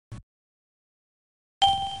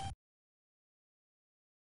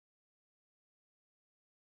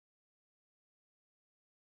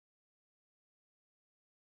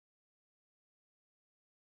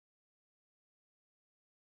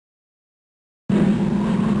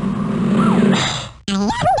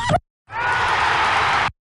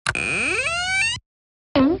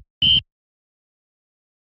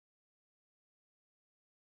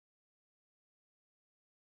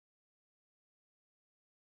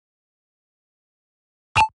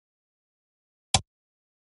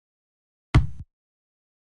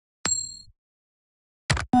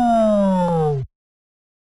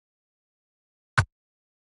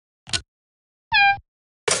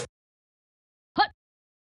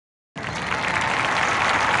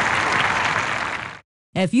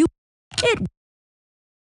If you... It...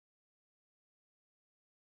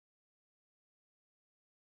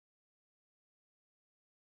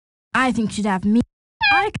 I think she'd have me...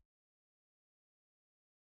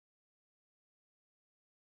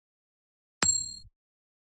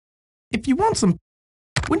 If you want some...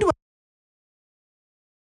 When do I...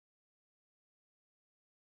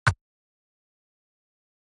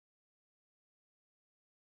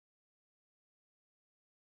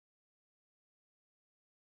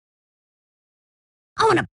 I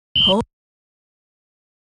wanna... Oh.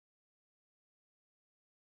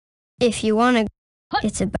 If you wanna...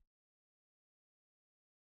 It's about...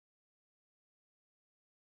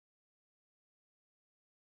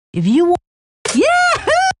 If you want... Yeah!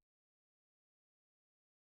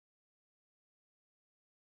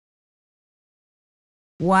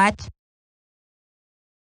 What?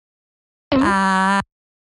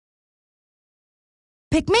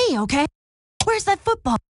 Pick me, okay? Where's that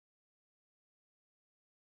football?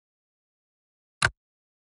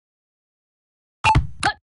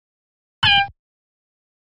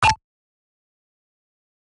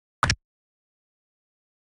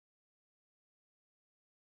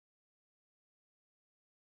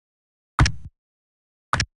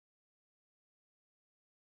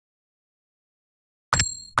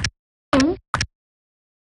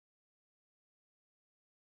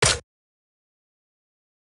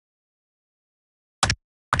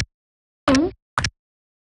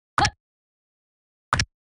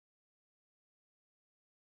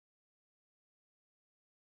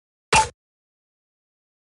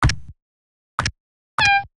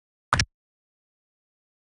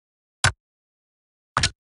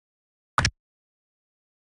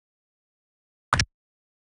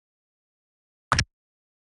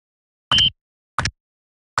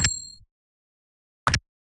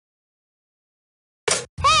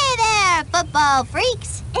 Football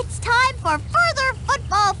freaks, it's time for further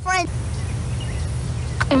football friends.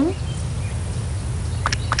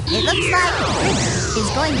 It looks like Rick is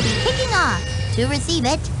going to be kicking off. To receive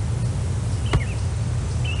it,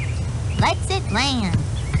 lets it land.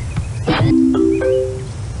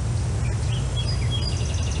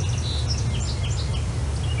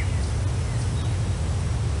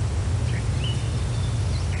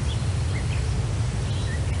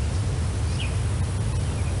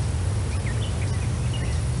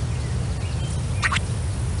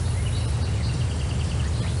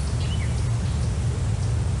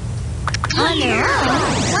 On their own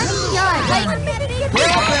 20-yard line. The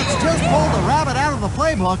offense just pulled the rabbit out of the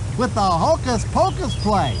playbook with the hocus pocus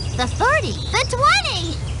play. The 30, the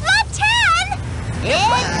 20, the 10,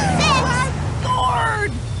 it's 6.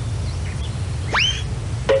 Lord!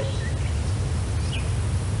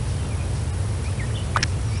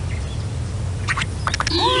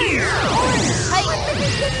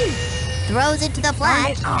 Throws it to the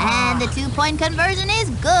flat, and the 2-point conversion is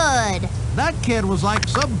good. That kid was like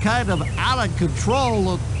some kind of out of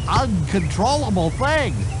control, uncontrollable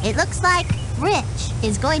thing. It looks like Rich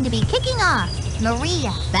is going to be kicking off.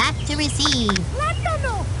 Maria back to receive. Okay,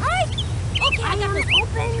 I got this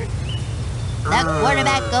open. The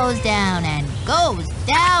quarterback goes down and goes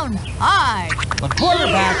down hard. The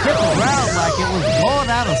quarterback hit the ground like it was going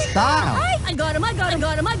out of style. I got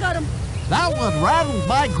him. That one rattled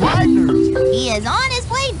my grinders. He is on his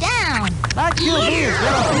way down. That QB is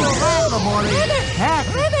going to feel that in the morning. Heck,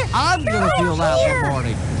 I'm going to feel that in the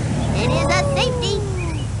morning. It is a safety.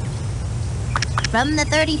 From the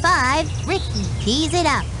 35, Ricky tees it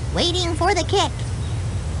up, waiting for the kick.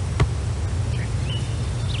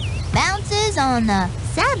 Bounces on the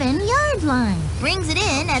 7-yard line. Brings it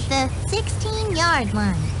in at the 16-yard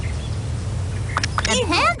line. The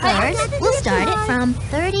Panthers will start it from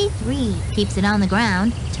 33. Keeps it on the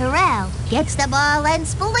ground. Terrell gets the ball and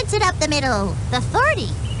splits it up the middle. The 30,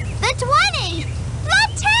 the 20, the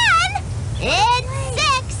 10,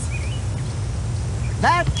 it's 6.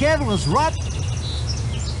 That kid was right.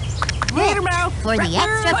 Rick for the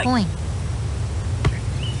extra point.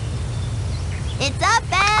 It's up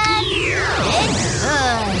and it's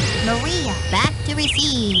good. Maria back to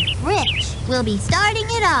receive. Rich will be starting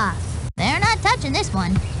it off. They're not touching this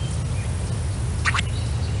one.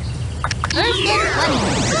 First and 20.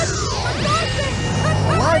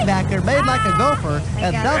 The linebacker made like a gopher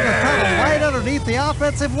and dug a tunnel right underneath the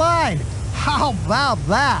offensive line. How about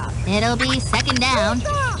that? It'll be second down.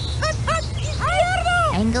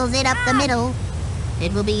 Angles it up the middle.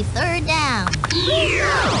 It will be third down.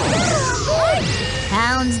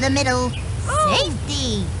 Pounds the middle.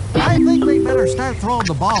 Safety. I think they better start throwing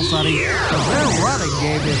the ball, Sonny, because their running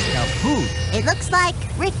game is kaput. It looks like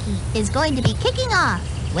Ricky is going to be kicking off.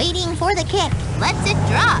 waiting for the kick. Lets it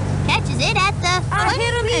drop. Catches it at the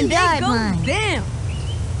 23-yard line. Damn.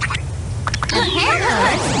 The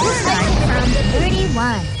Panthers will start it from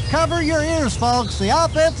 31. Cover your ears, folks. The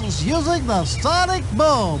offense is using the sonic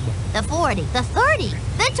boom. The 40. The 30.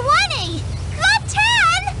 The 20. The 10.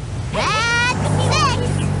 That's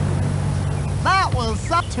 6. That was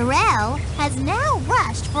something. Terrell has now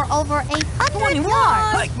rushed for over 100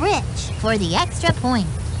 yards. Rich for the extra point.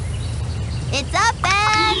 It's up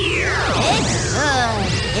and it's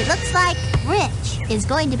good. It looks like Rich is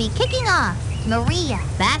going to be kicking off. Maria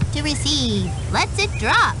back to receive. Lets it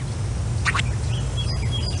drop.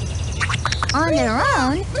 On their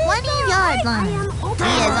own 20-yard line.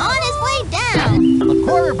 He is on his way down. The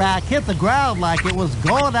quarterback hit the ground like it was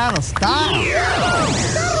going out of style.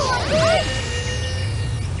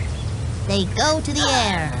 They go to the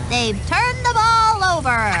air. They've turned the ball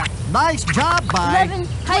over. Nice job by 11,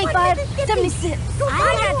 25, 76.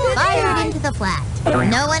 Fired into the flat.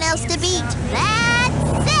 No one else to beat. That's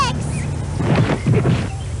 6.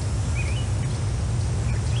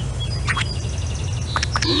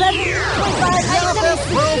 The offense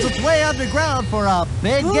rolls its way underground for a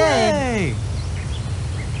big game.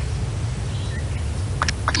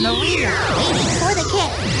 Maria waiting for the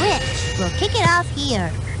kick. Rich will kick it off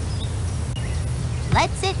here.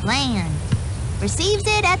 Lets it land. Receives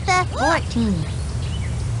it at the 14.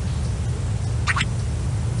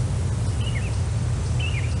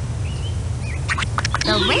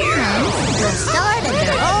 The Ravens will start at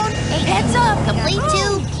their own 8. Heads up. Complete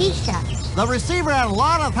to Keisha. The receiver had a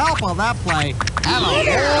lot of help on that play and a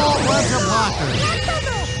whole bunch of blockers.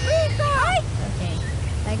 Okay,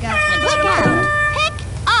 I got Look out. Pick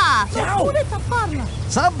off.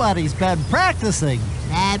 Somebody's been practicing.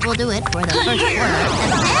 That will do it for the first quarter.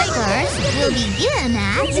 The Panthers will begin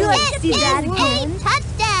at Would you like to see that a again?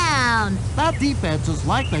 touchdown. That defense is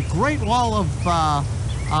like the Great Wall of,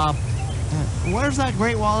 where's that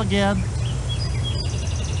Great Wall again?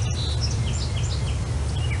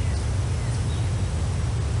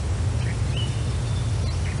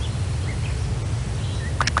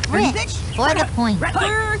 Rich for the point.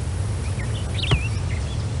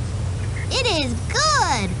 It is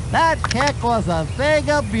good. That kick was a thing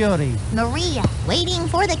of beauty. Maria waiting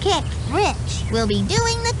for the kick. Rich will be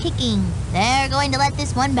doing the kicking. They're going to let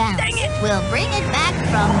this one bounce. We'll bring it back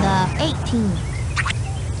from the 18.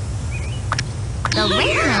 The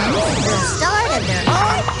Ravens will start at their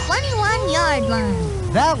own 21-yard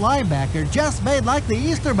line. That linebacker just made like the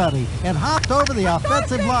Easter Bunny and hopped over the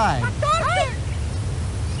offensive line.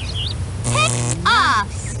 Picked off.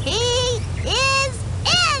 He is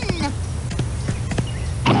in.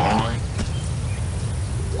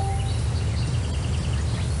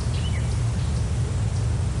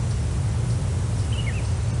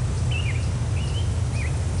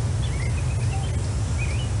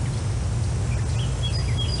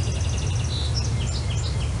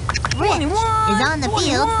 Rich is on the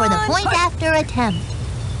field for the point after attempt.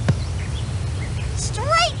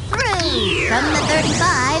 Straight through from the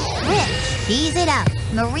 35. Rich tees it up.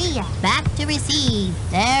 Maria back to receive.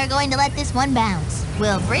 They're going to let this one bounce.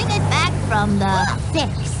 We'll bring it back from the 6.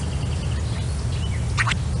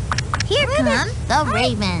 Here come the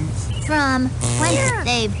Ravens from 20.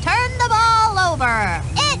 They've turned the ball over.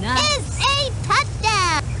 It is a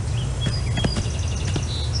touchdown.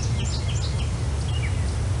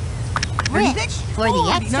 Rich for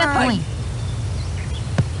the extra point.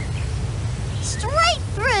 Straight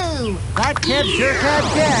through. That kid sure can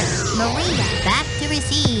kick. Maria back to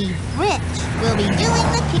receive. Rich will be doing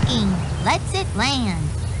the kicking. Lets it land.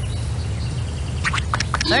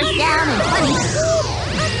 First down and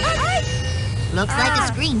 20. Looks like a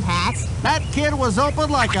screen pass. That kid was open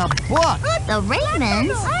like a book. The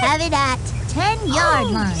Ravens have it at 10-yard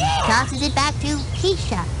line. Tosses it back to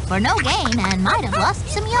Keisha for no gain and might have lost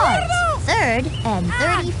some yards. 3rd and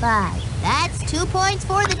 35. That's 2 points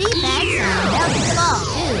for the defense and they'll get the ball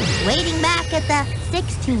too. Waiting back at the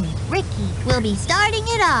 16. Ricky will be starting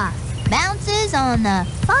it off. Bounces on the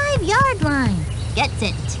 5-yard line. Gets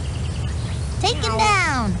it. Taken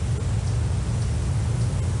down.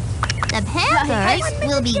 The Panthers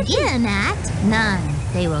will begin at 9.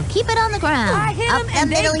 They will keep it on the ground. Up the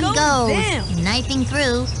middle he goes. Knifing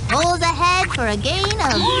through. Pulls ahead for a gain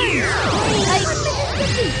of...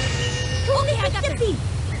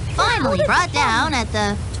 Finally brought down at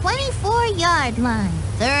the 24-yard line.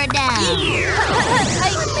 3rd down.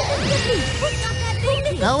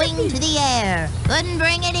 Going to the air. Couldn't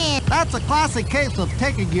bring it in. That's a classic case of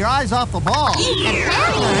taking your eyes off the ball. The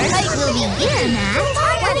Panthers will begin at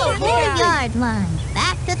 24-yard line.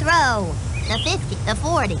 Back to throw. The 50, the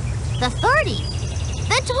 40, the 30.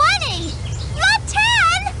 the 20, the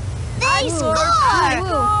 10. They score!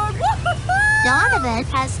 Donovan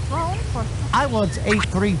has thrown for... I once ate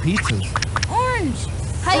 3 pizzas. Orange.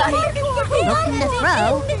 Looking to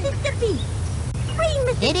throw.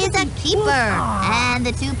 It is a keeper, and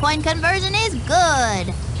the 2-point conversion is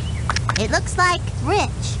good. It looks like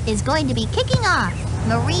Rich is going to be kicking off.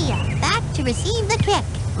 Maria back to receive the kick.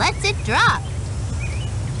 Lets it drop.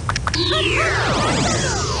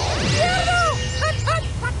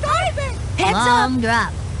 Heads Long up.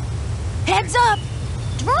 drop. Heads up.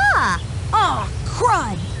 Draw. Oh,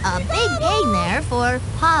 crud. A big gain there for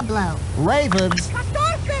Pablo. Ravens.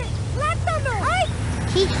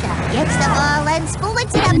 Keisha gets the ball and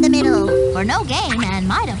splits it up the middle for no gain and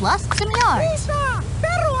might have lost some yards.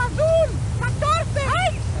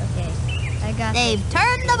 Okay, I got They've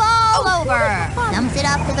turned the ball over. Dumps it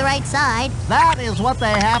off to the right side. That is what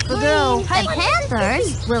they have to do. The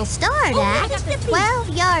Panthers will start at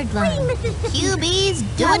 12-yard line. QB's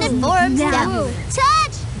doing it for himself.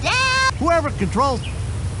 Touchdown! Whoever controls...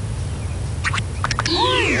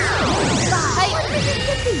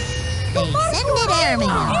 They send it airmail,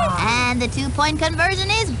 and the 2-point conversion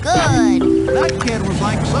is good. That kid was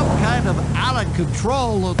like some kind of out of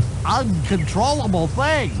control, uncontrollable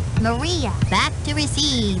thing. Maria back to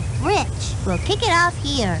receive. Rich will kick it off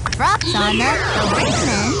here. Drops on the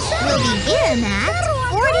Ravens will begin at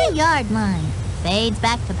 40-yard line. Fades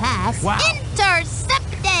back to pass. Wow.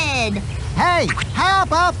 Intercepted! Hey, how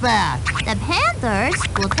about that? The Panthers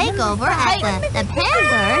will take over at the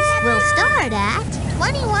Panthers will start at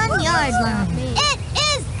 21-yard line. It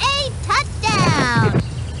is a touchdown!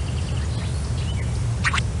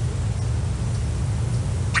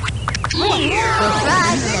 Rich will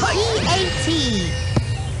try for the PAT.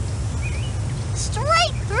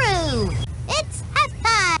 Straight through. It's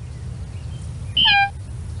halftime.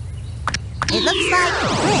 It looks like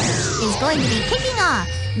Rich is going to be kicking off.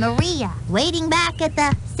 Maria waiting back at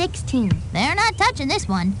the 16. They're not touching this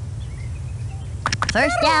one.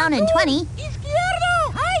 First down and 20.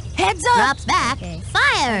 Heads up. Drops back. I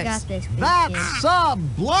Fires. got this. Big kid. That's some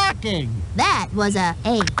blocking. That was a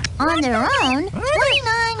 8. On their own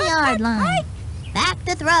 29-yard line. Back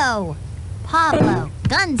to throw. Pablo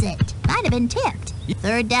guns it. Might have been tipped.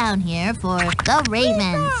 Third down here for the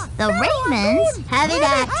Ravens. The Ravens have it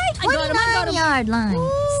at 29-yard line.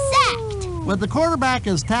 Sacked. When the quarterback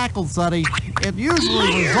is tackled, Sonny, it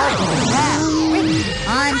usually results in a sack.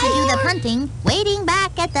 On to do the punting. Waiting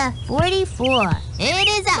back at the 44. It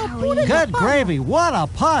is out. Good gravy, what a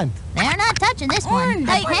punt. They're not touching this one.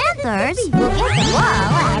 The Panthers will get the ball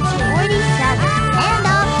at 47. Hand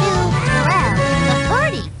off to Terrell. The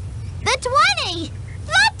 40. The 20.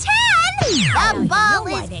 The 10. The ball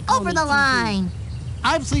is over the line.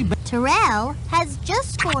 I've seen... Terrell has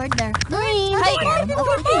just scored their 3rd.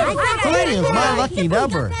 3 is my lucky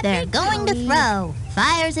number. They're going to throw.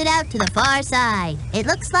 Fires it out to the far side. It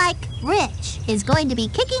looks like Rich is going to be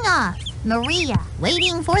kicking off. Maria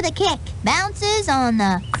waiting for the kick. Bounces on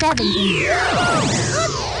the 17.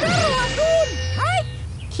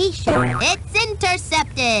 Keisha, it's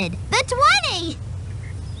intercepted. The 20.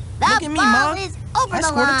 The Look at me, ball Mom. is over I the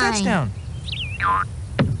scored line. a touchdown.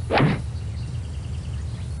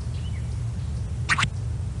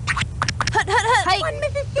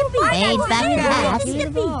 Fades back to pass.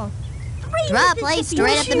 Draw play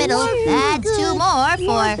straight up the middle. That's 2 more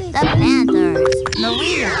for the Panthers.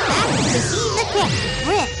 Maria back to receive the kick.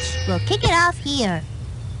 Rich will kick it off here.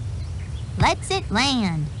 Lets it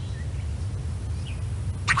land.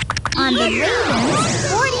 On the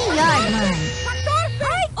Ravens' 40-yard line.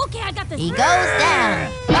 Okay, I got this. He goes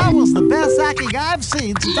down. That was the best sacking I've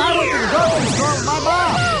seen since I went to the grocery store with my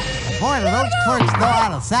mom. Boy, do those clerks know how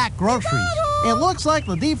to sack groceries. It looks like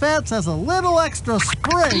the defense has a little extra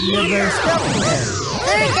spring in their step today.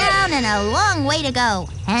 3rd down and a long way to go.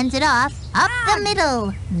 Hands it off, up the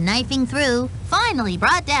middle, knifing through. Finally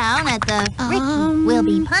brought down at the Ricky will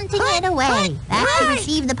be punting it away. Back to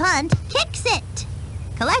receive the punt, kicks it.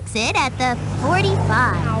 Collects it at the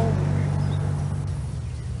 45.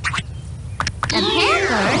 The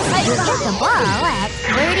Panthers will get the ball at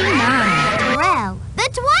 39. Terrell, the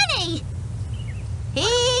 20. He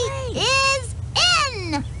is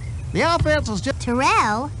in. The offense was just...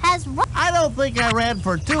 Terrell has run. I don't think I ran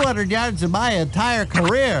for 200 yards in my entire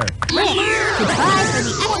career. Rich to try for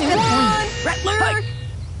the extra point. Rattler.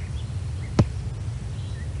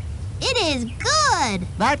 It is good.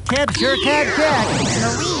 That kid sure can kick.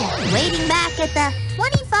 Maria waiting back at the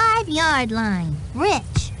 25-yard line.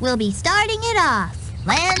 Rich will be starting it off.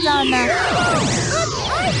 Lands on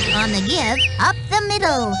the give up the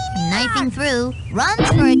middle. Knifing through, runs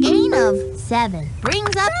for a gain of 7.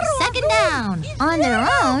 Brings up second down on their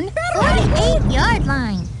own 48-yard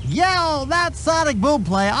line. Yo, that sonic boom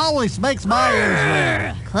play always makes my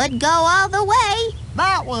ears ring. Could go all the way.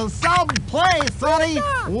 That was some play, Sonny.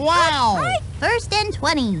 Wow. 1st and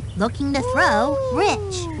 20. Looking to throw,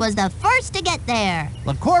 Rich was the first to get there.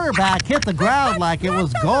 The quarterback hit the ground like it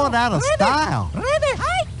was going out of style.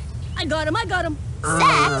 I got him.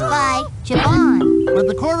 Sacked by Javon. When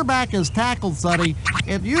the quarterback is tackled, Sonny,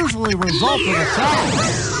 it usually results in a sack.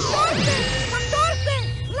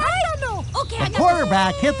 The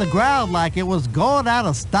quarterback hit the ground like it was going out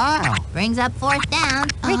of style. Brings up 4th down.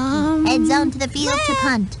 Ricky heads on to the field to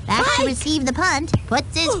punt. Back to receive the punt.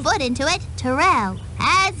 Puts his foot into it. Terrell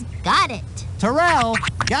has got it. Terrell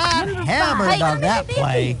got hammered on that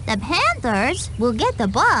play. The Panthers will get the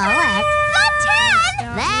ball at the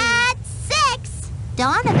 10. That's 6.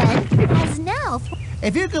 Donovan has now...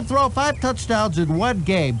 If you can throw 5 touchdowns in one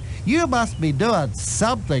game, you must be doing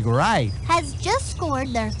something right. Has just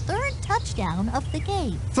scored their 3rd touchdown of the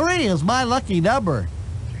game. 3 is my lucky number.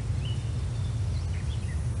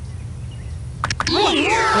 Will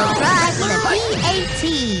try for the PAT.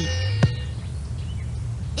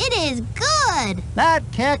 It is good.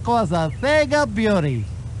 That kick was a thing of beauty.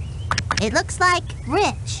 It looks like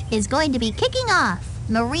Rich is going to be kicking off.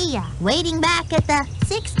 Maria waiting back at the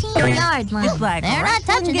 16-yard line. like They're not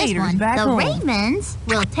touching this one. back The home. Ravens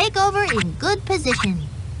will take over in good position.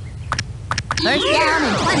 1st down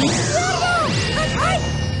and 20.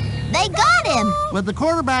 They got him When the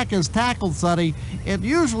quarterback is tackled, Sonny, it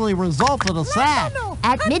usually results in a sack.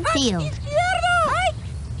 at midfield.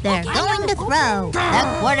 They're going to throw.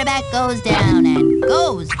 The quarterback goes down and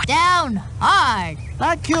goes down hard.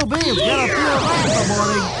 That QB is going to feel that in the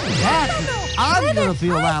morning. Heck, I'm going to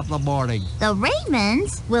feel that in the morning. The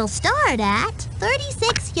Ravens will start at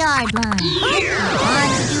 36-yard line. On to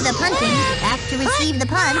do the punting. Back to receive the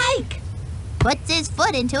punt. Puts his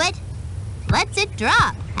foot into it. Lets it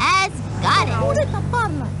drop. Has got it.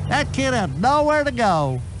 That kid had nowhere to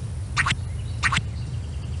go.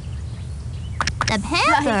 The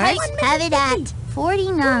Panthers have it at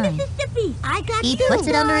 49. He puts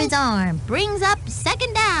it under his arm. Brings up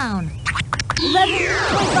second down.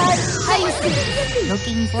 11-25.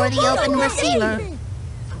 Looking for the open receiver.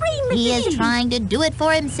 He is trying to do it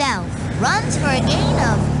for himself. Runs for a gain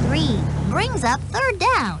of 3. Brings up 3rd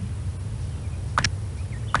down.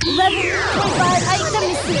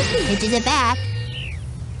 11-25. Pitches it back.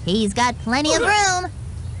 He's got plenty of room.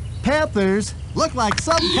 Panthers look like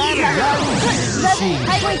some kind of garbage machine.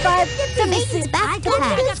 Fakes back to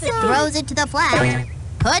pass. Throws it to the flat.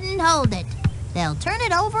 Couldn't hold it. They'll turn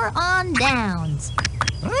it over on downs.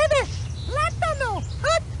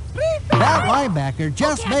 That linebacker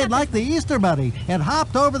just made like the Easter Bunny and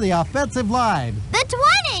hopped over the offensive line. The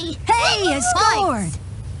 20! Hey, you scored.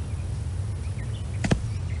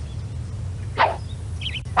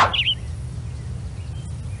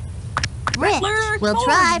 Rich will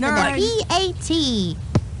try for the PAT.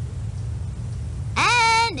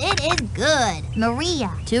 And it is good. Maria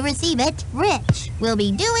to receive it. Rich will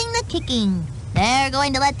be doing the kicking. They're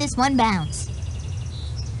going to let this one bounce.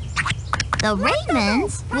 The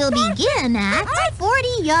Ravens will begin at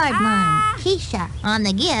 40-yard line. Keisha on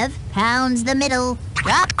the give, pounds the middle,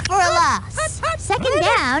 drop for a loss. 2nd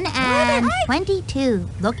down and 22.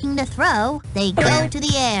 Looking to throw, they go to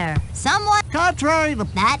the air. Someone Contrary to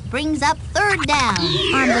that brings up 3rd down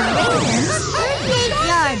on the Ravens'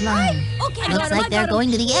 38-yard line. Looks like they're going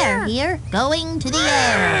to the air here. Going to the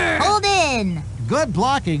air. Hold in. good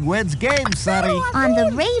blocking wins games, Sonny. On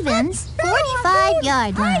the Ravens'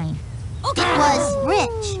 45-yard line. It was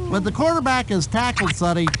Rich. When the quarterback is tackled,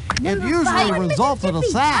 Sonny, it usually results in a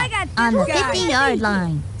sack. On the 50-yard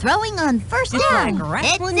line. Throwing on 1st down.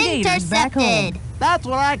 It's intercepted. That's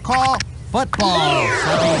what I call football,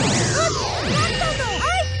 Sonny.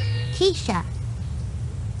 Keisha.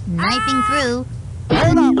 Knifing through.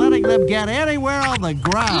 We're not letting them get anywhere on the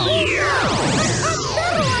ground.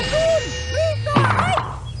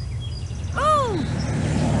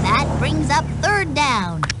 That brings up 3rd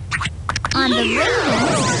down. On the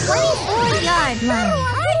Ravens' 24-yard line.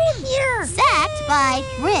 Sacked by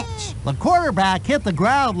Rich. The quarterback hit the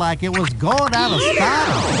ground like it was going out of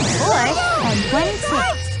style. 4th and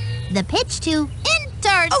 26. The pitch to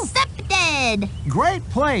intercepted. Great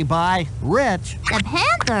play by Rich. The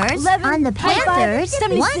Panthers 11, on the 25, Panthers'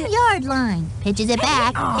 76. 1-yard line. Pitches it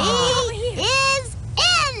back. He is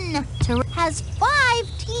in. Has 5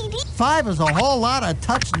 TD. 5 is a whole lot of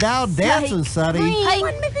touchdown dances, Sonny.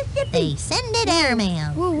 They send it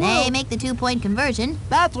airmail. They make the 2-point conversion.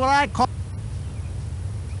 That's what I call...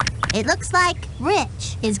 It looks like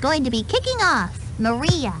Rich is going to be kicking off.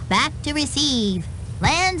 Maria back to receive.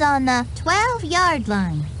 Lands on the 12-yard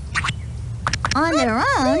line. On their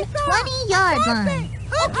own 20-yard line.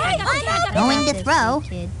 Going to throw.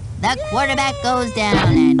 The quarterback goes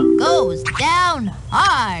down and goes down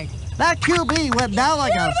hard. That QB went down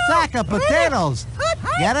like a sack of potatoes.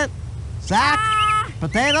 Get it? Sack?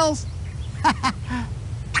 Potatoes?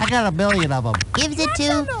 I got a billion of them. Gives it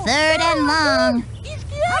to third and long.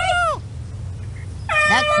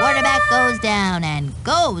 The quarterback goes down and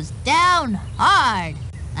goes down hard.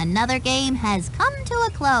 Another game has come to a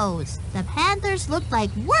close. The Panthers looked like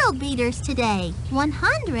world beaters today.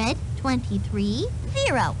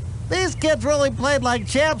 123-0. These kids really played like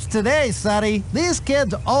champs today, Sonny. These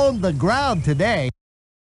kids owned the ground today.